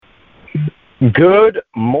Good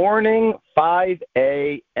morning, 5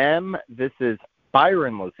 a.m. This is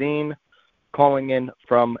Byron Lazine calling in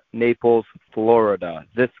from Naples, Florida.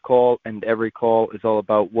 This call and every call is all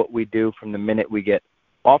about what we do from the minute we get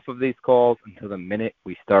off of these calls until the minute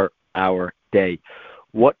we start our day.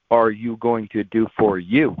 What are you going to do for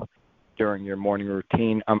you during your morning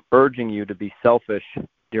routine? I'm urging you to be selfish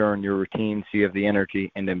during your routine so you have the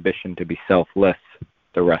energy and ambition to be selfless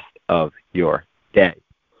the rest of your day.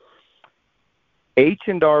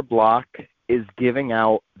 H&R Block is giving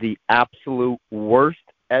out the absolute worst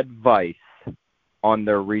advice on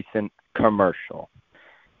their recent commercial.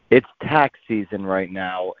 It's tax season right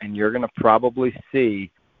now, and you're going to probably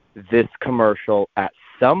see this commercial at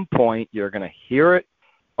some point. You're going to hear it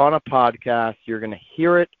on a podcast. You're going to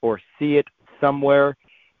hear it or see it somewhere.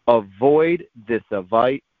 Avoid this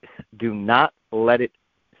advice. Do not let it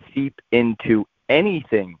seep into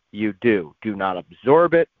anything you do. Do not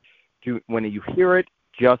absorb it. When you hear it,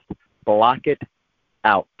 just block it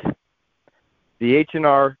out. The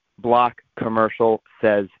H&R Block commercial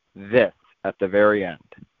says this at the very end.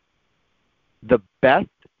 The best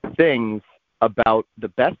thing about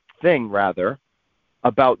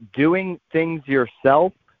doing things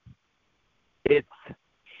yourself, it's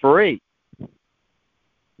free.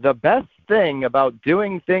 The best thing about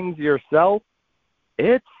doing things yourself,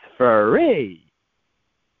 it's free.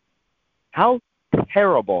 How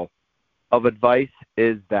terrible of advice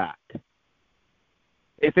is that?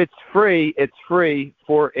 If it's free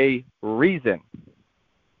for a reason.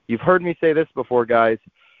 You've heard me say this before, guys.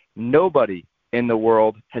 Nobody in the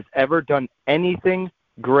world has ever done anything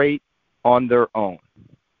great on their own.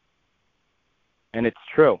 And it's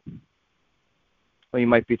true. Well, you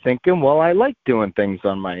might be thinking, well, I like doing things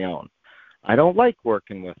on my own. I don't like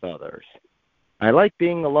working with others. I like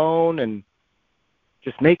being alone and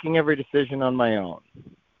just making every decision on my own.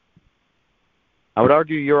 I would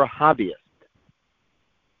argue you're a hobbyist.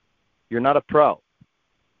 You're not a pro.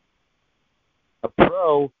 A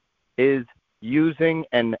pro is using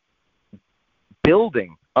and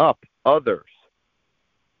building up others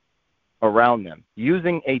around them,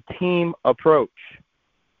 using a team approach.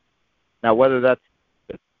 Now, whether that's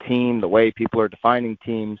the team, the way people are defining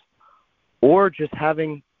teams, or just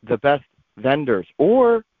having the best vendors,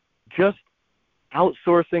 or just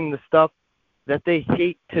outsourcing the stuff that they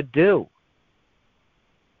hate to do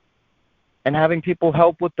and having people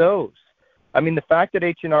help with those. I mean, the fact that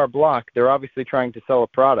H&R Block, they're obviously trying to sell a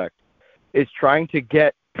product, is trying to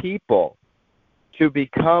get people to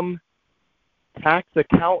become tax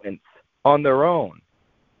accountants on their own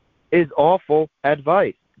is awful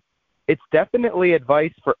advice. It's definitely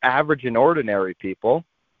advice for average and ordinary people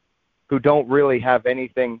who don't really have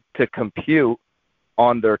anything to compute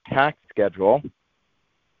on their tax schedule,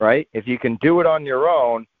 right? If you can do it on your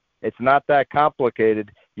own, it's not that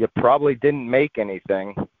complicated. You probably didn't make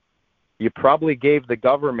anything. You probably gave the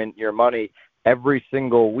government your money every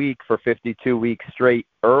single week for 52 weeks straight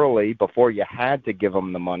early before you had to give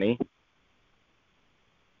them the money.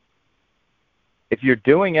 If you're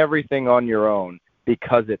doing everything on your own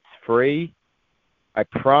because it's free, I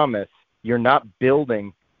promise you're not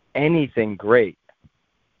building anything great.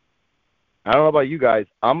 I don't know about you guys.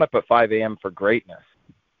 I'm up at 5 a.m. for greatness.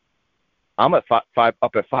 I'm up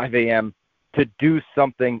at 5 a.m. to do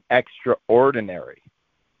something extraordinary.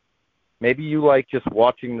 Maybe you like just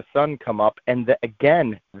watching the sun come up, and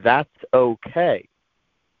again, that's okay.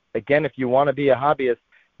 Again, if you want to be a hobbyist,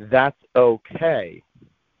 that's okay.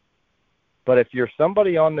 But if you're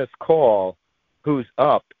somebody on this call who's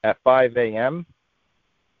up at 5 a.m.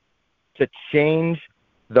 to change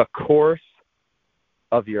the course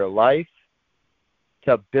of your life,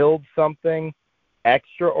 to build something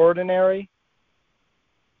extraordinary,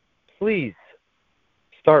 please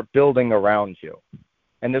start building around you.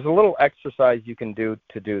 And there's a little exercise you can do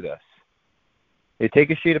to do this. You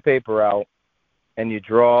take a sheet of paper out and you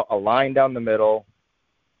draw a line down the middle,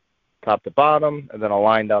 top to bottom, and then a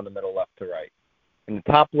line down the middle, left to right. In the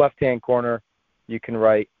top left-hand corner, you can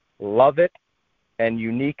write love it and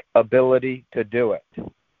unique ability to do it.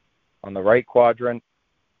 On the right quadrant,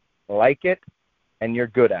 like it and you're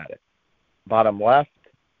good at it. Bottom left,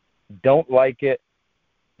 don't like it,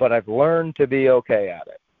 but I've learned to be okay at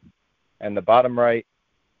it. And the bottom right,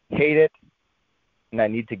 hate it, and I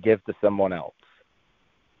need to give to someone else.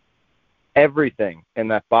 Everything in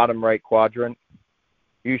that bottom right quadrant,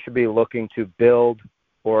 you should be looking to build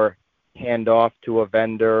or hand off to a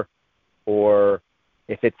vendor, or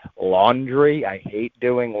if it's laundry, I hate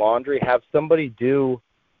doing laundry, have somebody do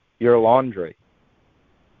your laundry.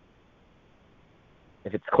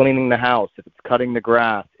 If it's cleaning the house, if it's cutting the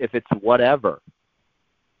grass, if it's whatever,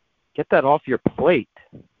 Get that off your plate.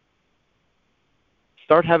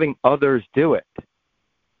 Start having others do it.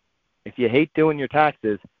 If you hate doing your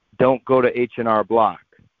taxes, don't go to H&R Block,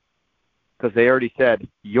 because they already said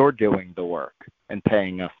you're doing the work and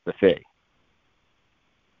paying us the fee.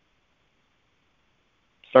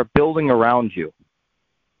 Start building around you.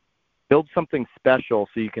 Build something special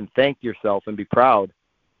so you can thank yourself and be proud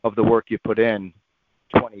of the work you put in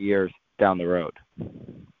 20 years down the road.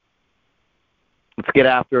 Let's get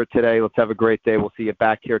after it today. Let's have a great day. We'll see you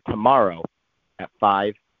back here tomorrow at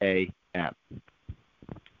 5 a.m.